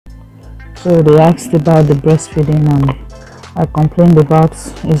So they asked about the breastfeeding, and I complained about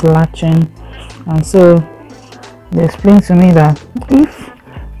his latching, and so they explained to me that if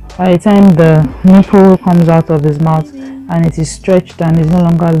by the time the nipple comes out of his mouth and it is stretched and is no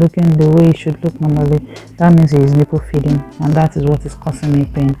longer looking the way it should look normally, that means he is nipple feeding, and that is what is causing me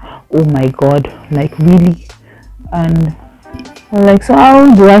pain. Oh my god, like really? And like, so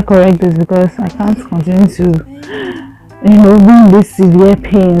how do I correct this? Because I can't continue to, bring these severe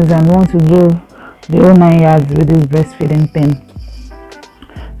pains and want to do the whole 9 yards with this breastfeeding thing.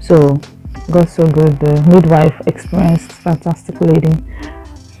 So got so good. The midwife, experienced, fantastic lady,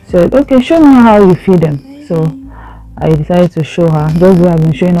 said, okay, show me how you feed them. So I decided to show her. Those who have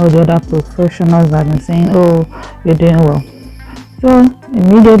been showing all the other professionals have been saying, oh, you're doing well. So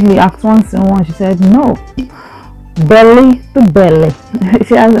immediately, act once in one, she said, no, belly to belly.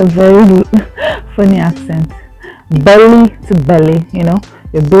 She has a very funny accent. Belly to belly,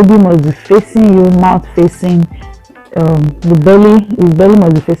 your baby must be facing you, mouth facing his belly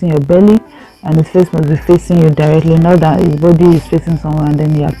must be facing your belly, and his face must be facing you directly, not that his body is facing somewhere and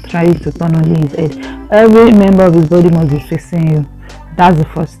then you are trying to turn only his head. Every member of his body must be facing you. That's the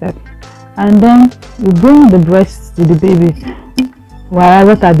first step. And then you bring the breast to the baby. While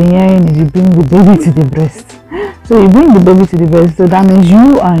what I've been hearing is you bring the baby to the breast. So you bring the baby to the breast, so that means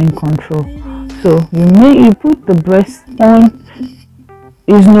you are in control. So you put the breast on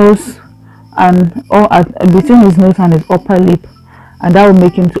his nose and between his nose and his upper lip, and that will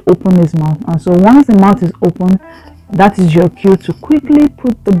make him to open his mouth. And so once the mouth is open, that is your cue to quickly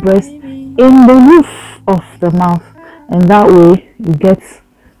put the breast in the roof of the mouth, and that way you get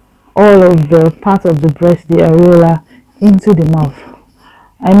all of the part of the breast, the areola, into the mouth.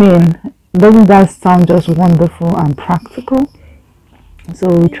 I mean, doesn't that sound just wonderful and practical? So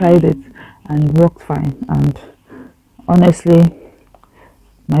we tried it and it worked fine, and honestly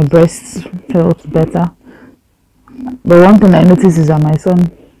my breasts felt better. But one thing I noticed is that my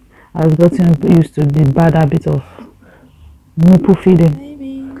son has gotten used to the bad habit of nipple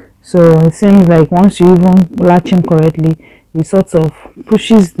feeding. So it seems like once you even latch him correctly, he sort of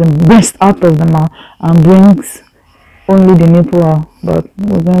pushes the breast out of the mouth and brings only the nipple out. But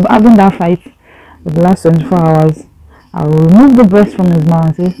we've been having that fight for the last 24 hours. I will remove the breast from his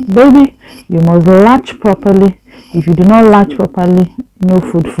mouth and say, baby, you must latch properly. If you do not latch properly, no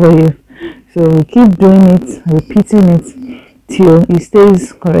food for you. So we keep doing it, repeating it till it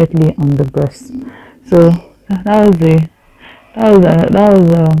stays correctly on the breast. So that was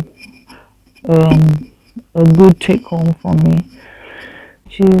a good take home for me.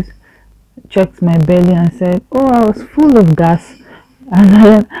 She checked my belly and said, oh, I was full of gas. And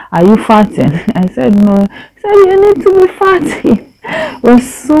then, are you farting? I said, no. She said, you need to be farting. It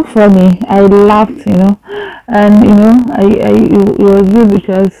was so funny. I laughed, and it was good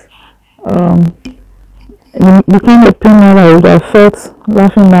because the kind of pain I would have felt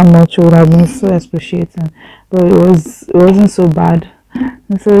laughing that much would have been so excruciating, but it wasn't so bad.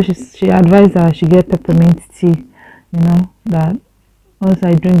 And so she advised that I should get peppermint tea, that once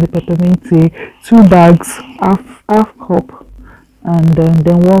I drink the peppermint tea, 2 bags, half cup, and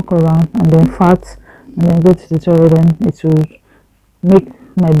then walk around and then fart and then go to the toilet, and it will make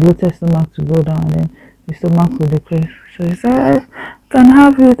my bloated stomach to go down, and then the stomach will decrease. So she said I can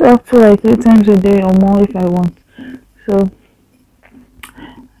have it up to like 3 times a day or more if I want. So,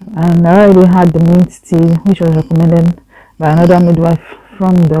 and I already had the mint tea, which was recommended by another midwife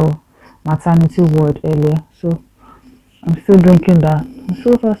from the maternity ward earlier. So I'm still drinking that. And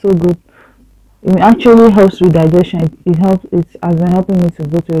so far so good. It actually helps with digestion. It has been helping me to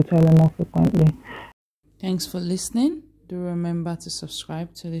go to the toilet more frequently. Thanks for listening. Do remember to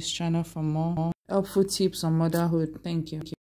subscribe to this channel for more helpful tips on motherhood. Thank you.